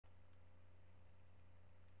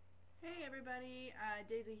everybody,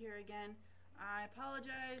 Daisy here again. I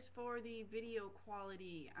apologize for the video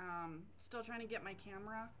quality. Still trying to get my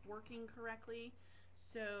camera working correctly,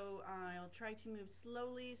 so I'll try to move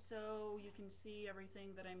slowly so you can see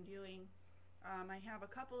everything that I'm doing. I have a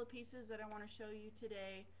couple of pieces that I want to show you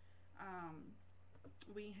today.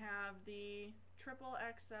 We have the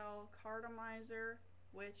XXXL Cartomizer,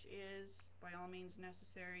 which is by all means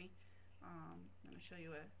necessary. I'm going to show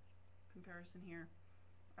you a comparison here.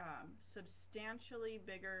 Substantially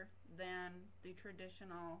bigger than the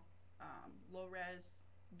traditional low-res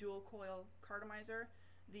dual coil cartomizer.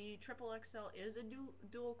 The XXXL is a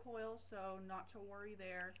dual coil, so not to worry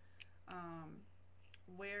there.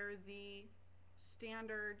 Where the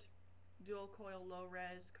standard dual coil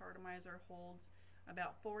low-res cartomizer holds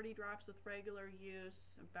about 40 drops with regular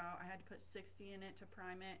use. I had to put 60 in it to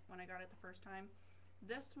prime it when I got it the first time.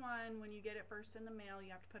 This one, when you get it first in the mail, you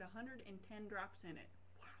have to put 110 drops in it.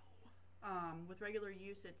 With regular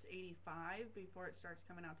use, it's 85 before it starts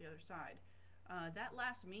coming out the other side. That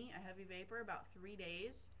lasts me, a heavy vapor, about 3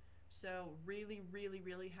 days. So really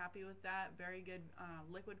happy with that. Very good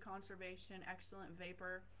liquid conservation, excellent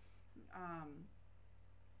vapor.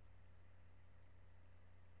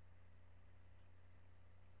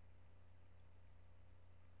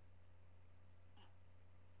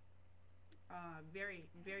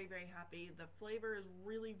 Very happy. The flavor is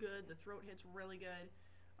really good. The throat hit's really good.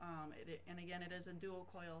 And again, it is a dual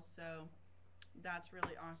coil, so that's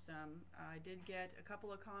really awesome. I did get a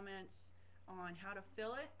couple of comments on how to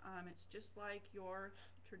fill it. It's just like your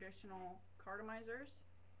traditional cartomizers.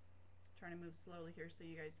 Trying to move slowly here so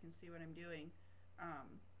you guys can see what I'm doing.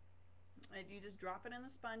 You just drop it in the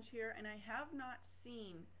sponge here, and I have not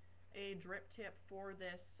seen a drip tip for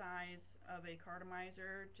this size of a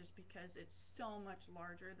cartomizer just because it's so much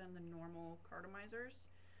larger than the normal cartomizers.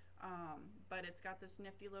 But it's got this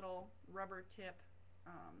nifty little rubber tip,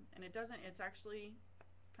 and it's actually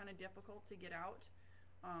kind of difficult to get out,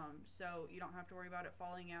 so you don't have to worry about it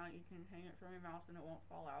falling out. You can hang it from your mouth and it won't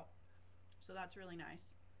fall out, so that's really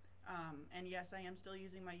nice. And yes, I am still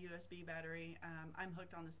using my USB battery. I'm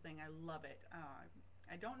hooked on this thing. I love it.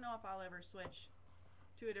 I don't know if I'll ever switch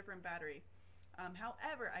to a different battery.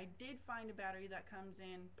 However, I did find a battery that comes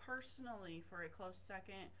in personally for a close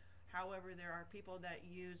second. However, there are people that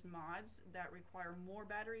use mods that require more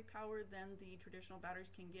battery power than the traditional batteries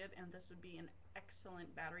can give, and this would be an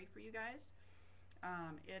excellent battery for you guys.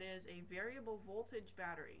 It is a variable voltage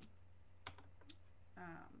battery.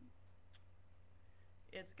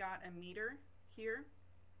 It's got a meter here,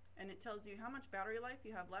 and it tells you how much battery life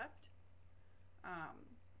you have left.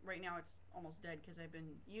 Right now it's almost dead because I've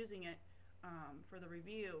been using it for the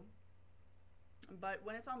review. But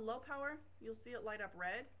when it's on low power, you'll see it light up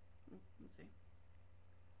red. Let's see.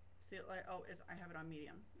 See it like, oh, I have it on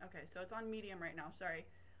medium. Okay, so it's on medium right now, sorry.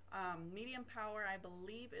 Medium power, I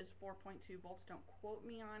believe, is 4.2 volts. Don't quote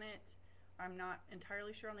me on it. I'm not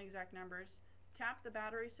entirely sure on the exact numbers. Tap the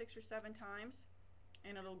battery 6 or 7 times,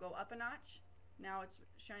 and it'll go up a notch. Now it's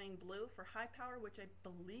shining blue for high power, which I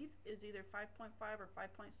believe is either 5.5 or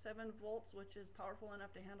 5.7 volts, which is powerful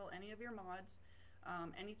enough to handle any of your mods.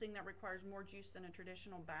 Anything that requires more juice than a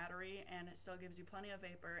traditional battery, and it still gives you plenty of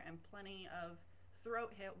vapor and plenty of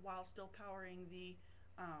throat hit while still powering the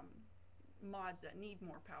mods that need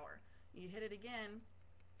more power. You hit it again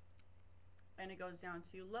and it goes down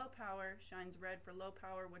to low power, shines red for low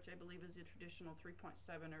power, which I believe is the traditional 3.7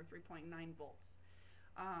 or 3.9 volts.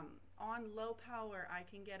 On low power, I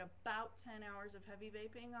can get about 10 hours of heavy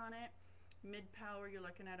vaping on it. Mid power, you're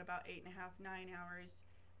looking at about 8.5, 9 hours.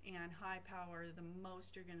 And high power, the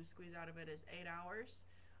most you're going to squeeze out of it is 8 hours.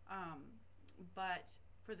 But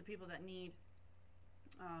for the people that need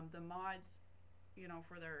the mods, you know,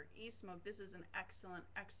 for their e-smoke, this is an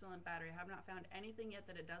excellent battery. I have not found anything yet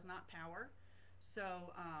that it does not power.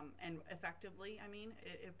 So, and effectively, I mean,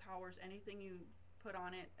 it powers anything you put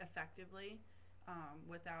on it effectively,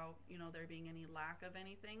 without, you know, there being any lack of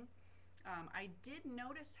anything. I did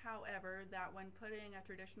notice, however, that when putting a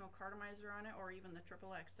traditional cartomizer on it, or even the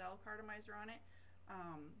XXXL cartomizer on it,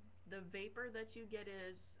 the vapor that you get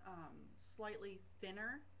is slightly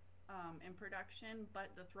thinner in production,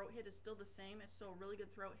 but the throat hit is still the same. It's still a really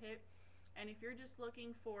good throat hit. And if you're just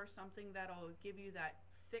looking for something that'll give you that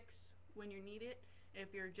fix when you need it,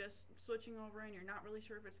 if you're just switching over and you're not really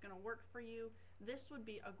sure if it's going to work for you, this would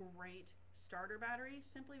be a great starter battery,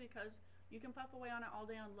 simply because you can puff away on it all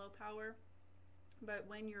day on low power, but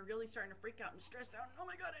when you're really starting to freak out and stress out, and, oh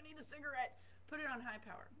my god, I need a cigarette, put it on high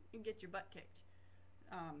power and get your butt kicked.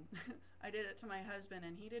 I did it to my husband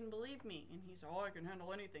and he didn't believe me, and he said, oh, I can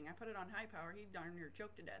handle anything. I put it on high power, he darn near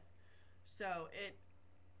choked to death. So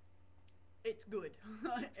It's good.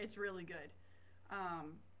 It's really good.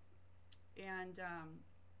 Um, and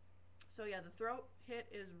So yeah, the throat hit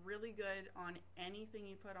is really good on anything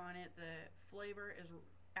you put on it. The flavor is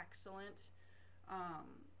excellent.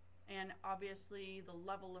 And obviously the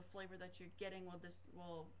level of flavor that you're getting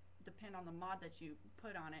will depend on the mod that you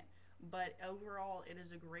put on it. But overall, it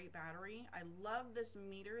is a great battery. I love this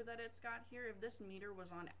meter that it's got here. If this meter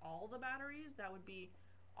was on all the batteries, that would be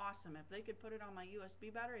awesome. If they could put it on my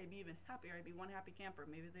USB battery, I'd be even happier. I'd be one happy camper.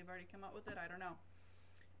 Maybe they've already come up with it. I don't know.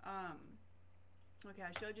 Okay,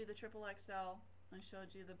 I showed you the XXXL. I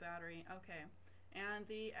showed you the battery. Okay, and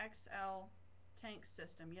the XL tank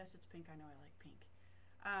system. Yes, it's pink. I know I like pink.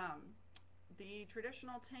 The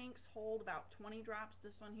traditional tanks hold about 20 drops.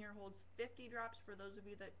 This one here holds 50 drops for those of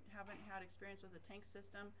you that haven't had experience with the tank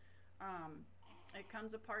system. It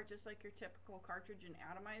comes apart just like your typical cartridge and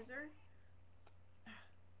atomizer.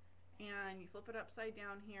 And you flip it upside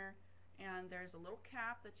down here, and there's a little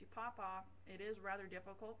cap that you pop off. It is rather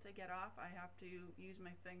difficult to get off. I have to use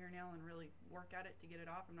my fingernail and really work at it to get it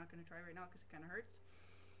off. I'm not going to try right now because it kind of hurts.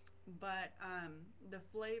 But the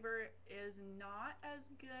flavor is not as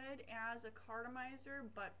good as a Cartomizer,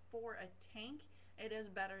 but for a tank, it is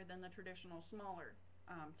better than the traditional smaller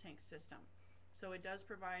tank system. So it does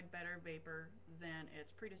provide better vapor than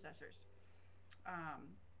its predecessors.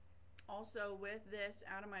 Also, with this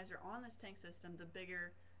atomizer on this tank system, the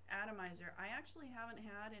bigger atomizer, I actually haven't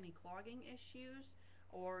had any clogging issues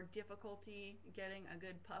or difficulty getting a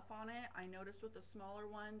good puff on it. I noticed with the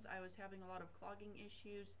smaller ones I was having a lot of clogging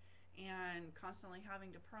issues and constantly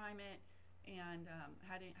having to prime it and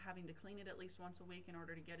having to clean it at least once a week in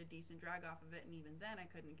order to get a decent drag off of it, and even then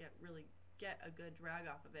I couldn't really get a good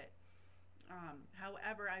drag off of it.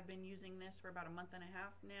 However, I've been using this for about a month and a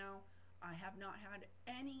half now. I have not had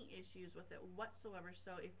any issues with it whatsoever,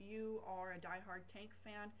 so if you are a diehard tank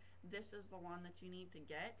fan, this is the one that you need to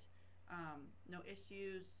get. No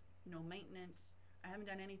issues, no maintenance. I haven't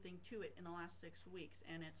done anything to it in the last 6 weeks,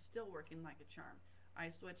 and it's still working like a charm. I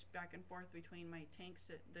switched back and forth between my tanks,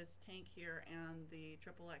 this tank here, and the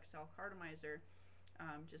XXXL Cartomizer,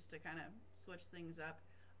 just to kind of switch things up.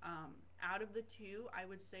 Out of the two, I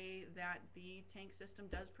would say that the tank system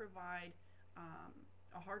does provide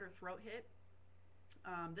a harder throat hit.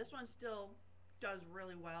 This one still does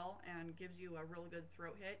really well and gives you a really good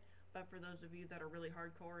throat hit, but for those of you that are really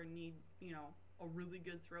hardcore and need, you know, a really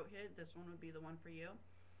good throat hit, this one would be the one for you.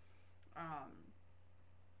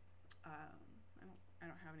 I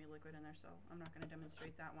don't have any liquid in there, so I'm not going to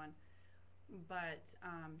demonstrate that one. But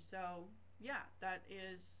so yeah, that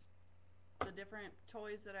is the different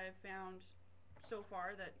toys that I've found so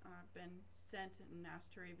far that I've been sent and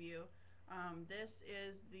asked to review. This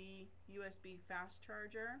is the USB fast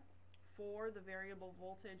charger for the variable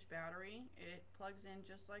voltage battery. It plugs in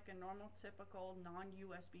just like a normal typical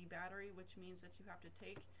non-USB battery, which means that you have to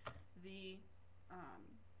take the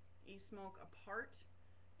e-smoke apart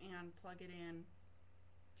and plug it in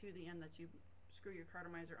to the end that you screw your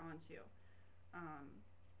Cartomizer onto.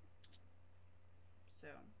 So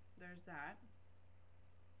there's that.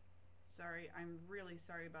 Sorry, I'm really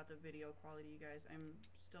sorry about the video quality, you guys. I'm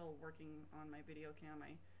still working on my video cam.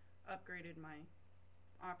 I upgraded my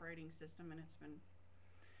operating system and it's been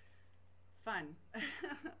fun.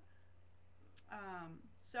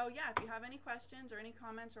 So yeah, if you have any questions or any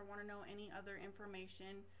comments or want to know any other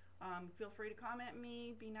information, feel free to comment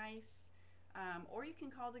me, be nice. Or you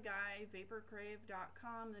can call the guy,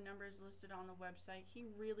 vaporcrave.com. The number is listed on the website. He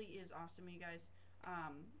really is awesome, you guys.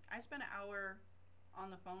 I spend an hour on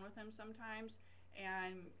the phone with him sometimes,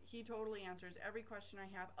 and he totally answers every question I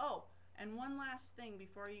have. Oh, and one last thing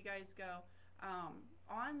before you guys go.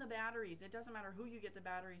 On the batteries, it doesn't matter who you get the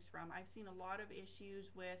batteries from. I've seen a lot of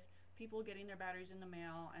issues with people getting their batteries in the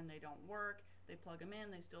mail and they don't work. They plug them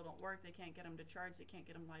in, they still don't work. They can't get them to charge, they can't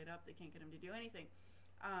get them light up, they can't get them to do anything.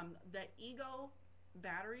 The Ego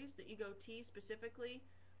batteries, the Ego T specifically,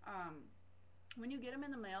 when you get them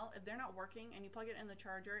in the mail, if they're not working and you plug it in the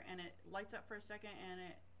charger and it lights up for a second and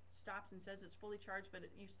it stops and says it's fully charged, but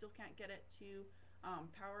you still can't get it to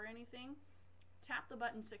power anything, tap the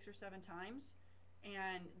button 6 or 7 times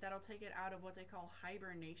and that'll take it out of what they call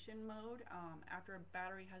hibernation mode. After a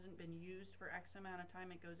battery hasn't been used for X amount of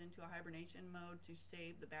time, it goes into a hibernation mode to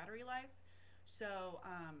save the battery life. So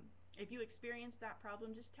if you experience that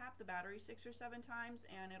problem, just tap the battery 6 or 7 times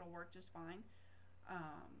and it'll work just fine.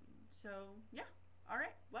 So yeah, all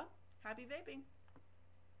right, well, happy vaping.